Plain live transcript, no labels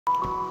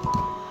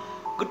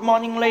Good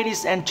morning,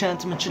 ladies and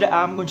gentlemen. Today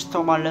I'm going to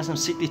talk about lesson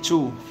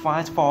 62,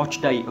 Fight for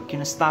today. Okay,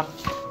 let's start.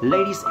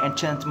 Ladies and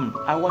gentlemen,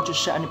 I want to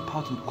share an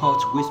important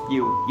quote with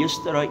you.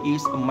 Yesterday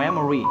is a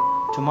memory.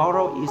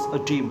 Tomorrow is a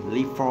dream.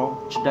 Live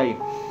for today.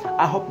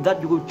 I hope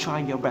that you will try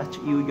your best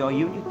to use your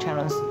unique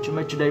talents to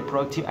make today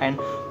productive and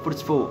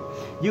fruitful.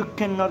 You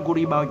cannot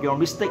worry about your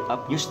mistake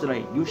of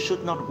yesterday. You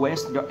should not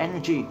waste your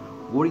energy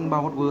worrying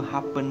about what will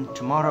happen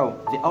tomorrow.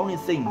 The only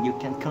thing you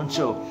can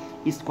control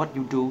is what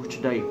you do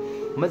today.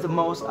 Make the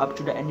most of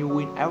today and you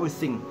win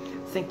everything.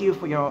 Thank you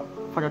for your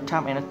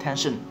time and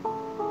attention.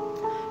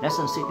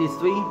 Lesson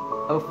 63,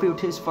 a few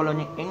tips for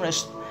learning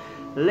English.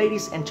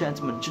 Ladies and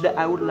gentlemen, today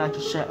I would like to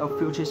share a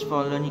few tips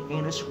for learning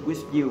English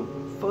with you.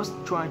 First,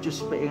 try to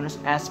speak English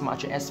as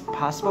much as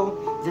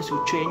possible. This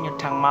will train your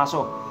tongue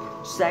muscle.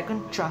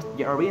 Second, trust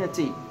your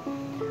ability.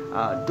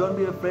 Don't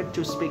be afraid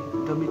to speak.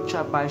 Don't be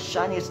trapped by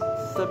Chinese.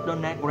 Third,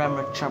 don't let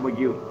grammar trouble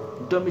you.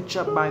 Don't be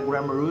trapped by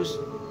grammar rules.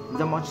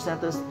 The more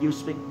sentences you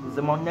speak,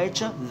 the more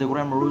nature the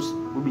grammar rules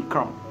will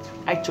become.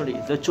 Actually,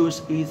 the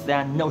truth is there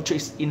are no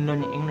tricks in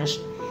learning English.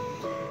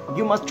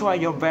 You must try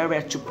your very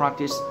best to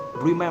practice.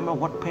 Remember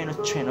what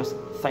parents train us.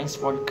 Thanks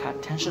for your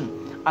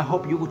attention. I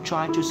hope you will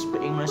try to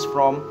speak English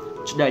from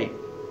today.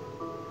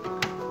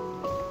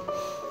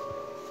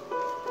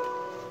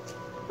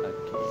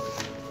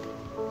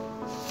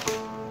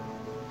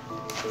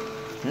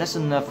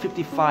 Lesson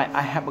 55.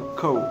 I have a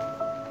cold.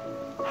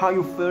 How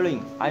you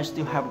feeling? I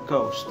still have a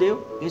cold.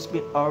 Still, it's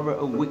been over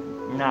a week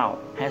now,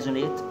 hasn't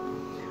it?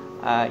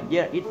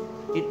 Yeah, it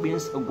been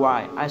a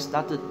while. I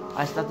started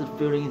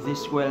feeling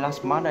this way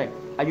last Monday.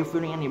 Are you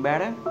feeling any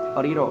better?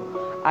 A little.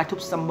 I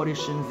took some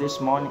medicine this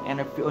morning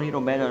and I feel a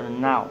little better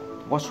now.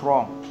 What's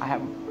wrong? I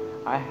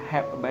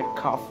have a bad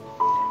cough.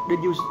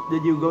 Did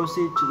you go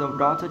see to the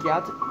doctor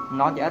yet?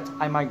 Not yet.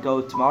 I might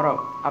go tomorrow.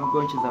 I'm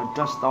going to the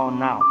drugstore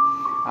now.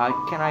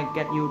 Can I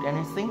get you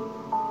anything?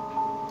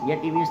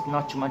 Yet it is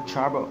not too much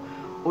trouble.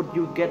 Would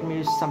you get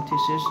me some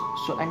tissues?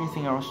 So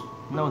anything else?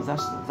 No,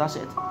 that's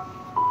it.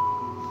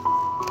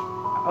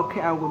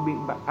 Okay, I will be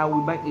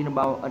back in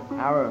about an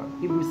hour.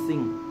 If you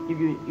think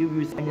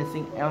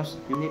anything else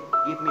you need,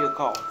 give me a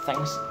call.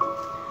 Thanks.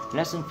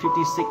 Lesson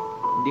 56,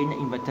 dinner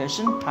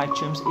invitation. Hi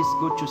James, it's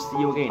good to see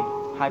you again.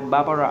 Hi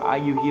Barbara, are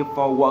you here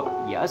for work?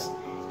 Yes.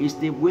 Is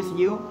Steve with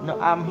you? No,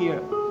 I'm here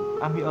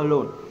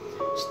alone.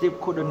 Steve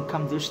couldn't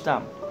come this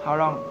time. How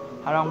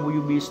long will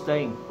you be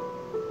staying?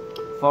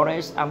 4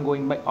 days. I'm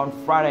going back on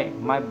Friday.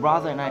 My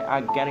brother and I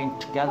are getting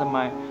together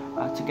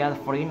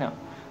for dinner.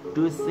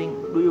 Do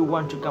you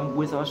want to come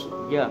with us?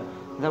 Yeah,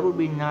 that would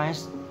be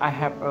nice. I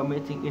have a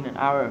meeting in an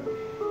hour.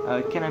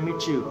 Can I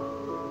meet you?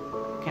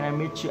 Can I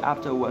meet you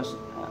afterwards?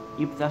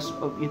 If that's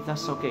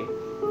okay.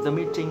 The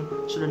meeting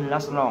shouldn't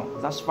last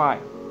long. That's fine.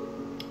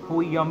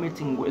 Who are you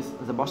meeting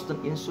with? The Boston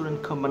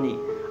Insurance Company.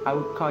 I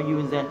will call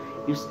you then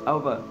it's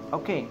over.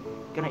 Okay.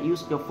 Can I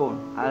use your phone?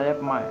 I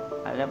left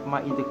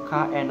mine in the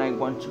car and I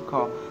want to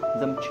call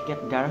them to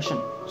get direction.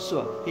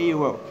 Sure, here you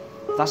go.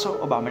 That's all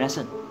about my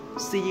lesson.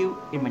 See you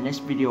in my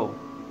next video.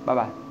 Bye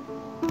bye.